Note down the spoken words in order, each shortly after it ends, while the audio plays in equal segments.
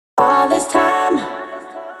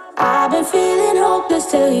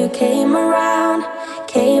hopeless till you came around,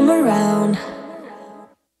 came around.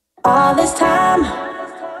 All this time,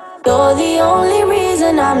 you're the only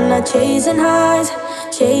reason I'm not chasing highs,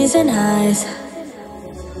 chasing highs.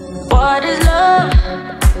 What is love?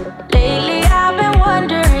 Lately I've been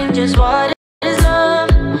wondering just what is love?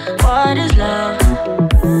 What is love?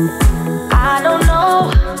 I don't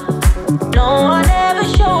know. No one ever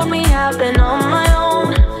showed me. I've been on my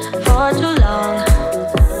own for too long.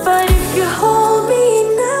 But if you hold me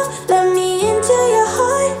now, let me into your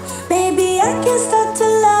heart. Maybe I can start to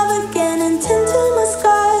love again and tend to my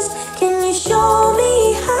scars. Can you show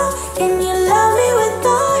me how? Can you love me with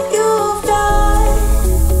all you've got?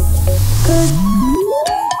 'Cause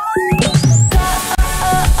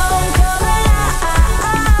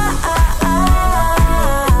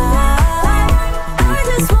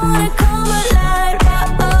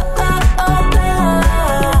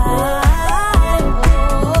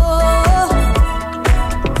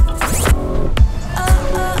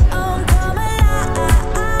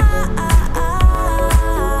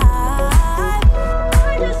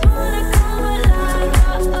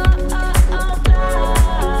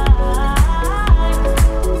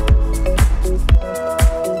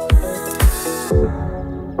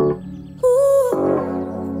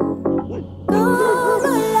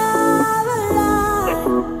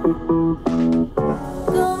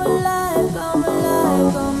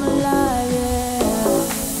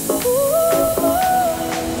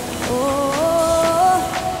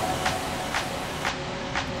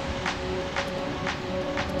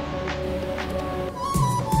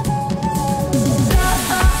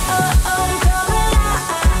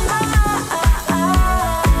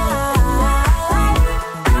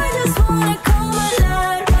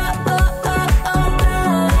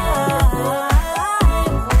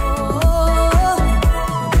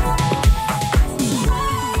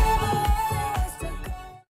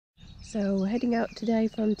So we're heading out today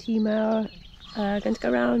from Ty Mawr, going to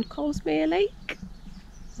go around Colemere Lake.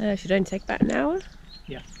 Should only take about an hour.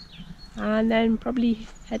 Yeah. And then probably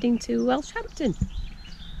heading to Welshampton,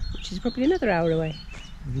 which is probably another hour away.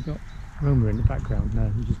 Have you got Roma in the background?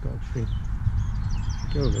 No, you just got a tree.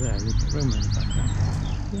 Go over there, you've got Roma in the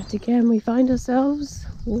background. Yet again we find ourselves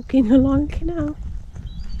walking along a canal.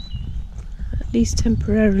 At least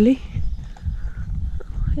temporarily.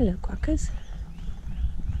 Oh, hello quackers.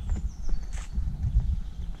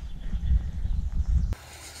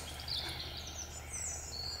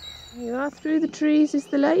 There you are, through the trees is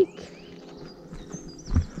the lake.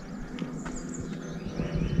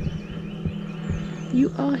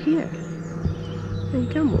 You are here. And you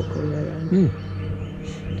can walk all the way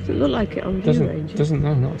around. Doesn't look like it on view range. Doesn't,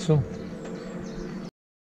 no, not at all.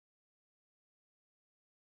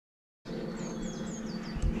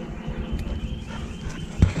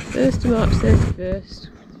 First of March 31st,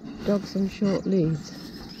 dogs on short leads.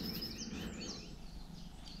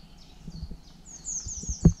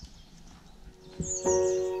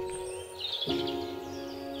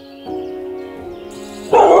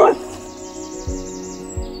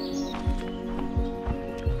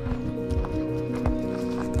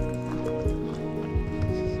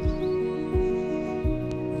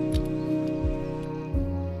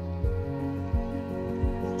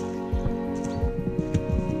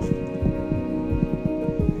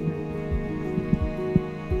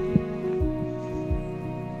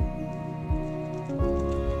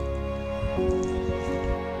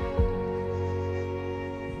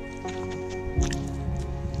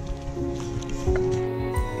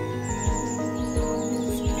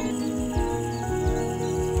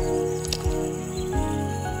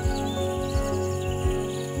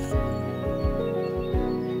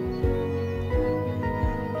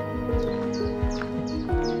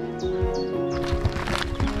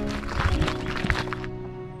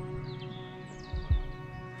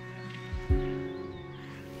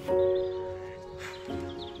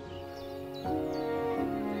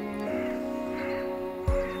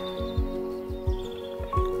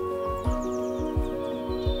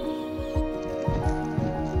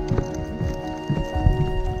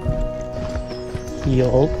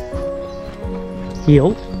 Heel.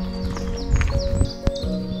 Heel.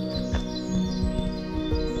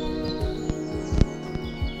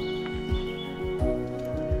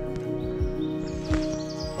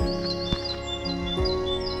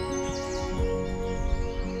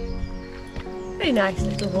 Very nice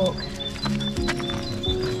little walk.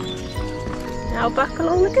 Now back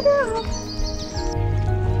along the canal.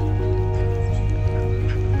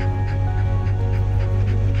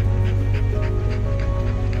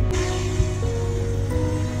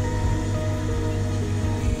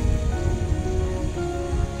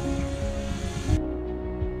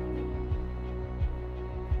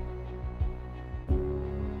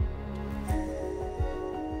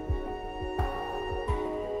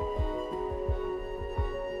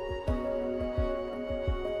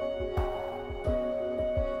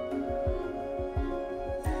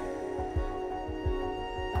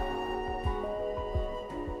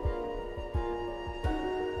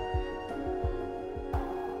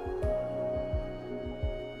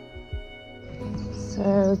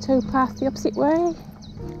 So towpath the opposite way,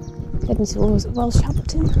 heading towards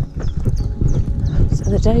Welshampton, so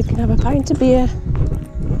that Dave can have a pint of beer.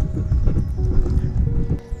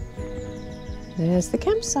 There's the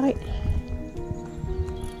campsite.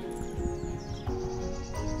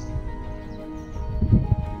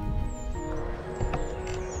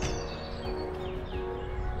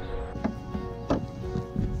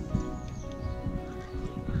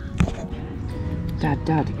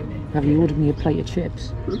 Dad, have you ordered me a plate of chips?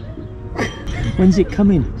 When's it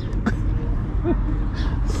coming?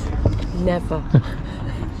 Never.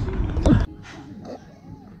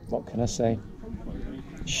 What can I say?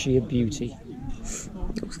 Sheer beauty.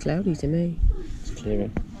 Looks cloudy to me. It's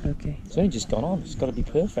clearing. Okay. It's only just gone on. It's got to be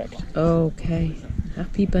perfect. Okay.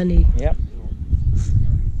 Happy bunny. Yep.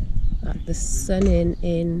 At the Sun Inn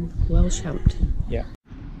in Welshampton. Yeah.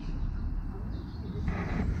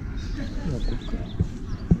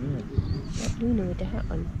 Luna with the hat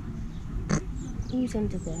on. He's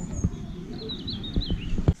under there.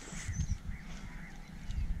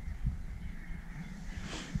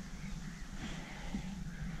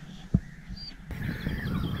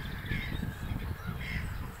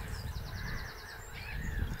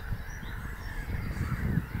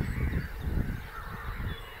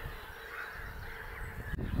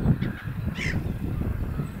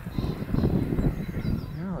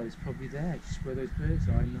 No, it's probably there, just where those birds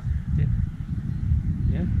are in the dip.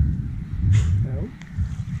 Yeah? No?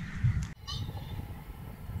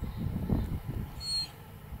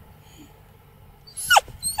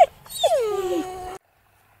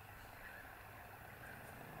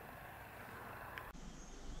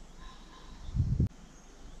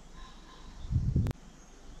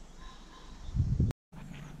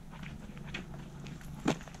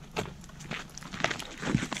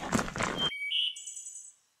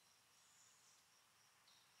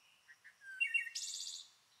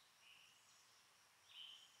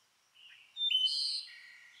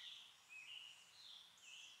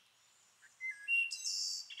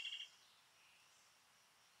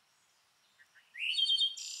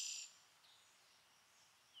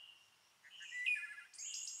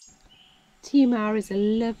 Ty Mawr is a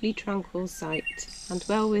lovely tranquil site and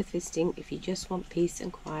well worth visiting if you just want peace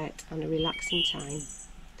and quiet and a relaxing time.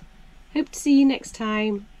 Hope to see you next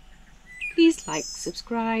time. Please like,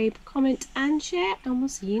 subscribe, comment and share, and we'll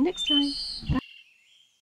see you next time. Bye.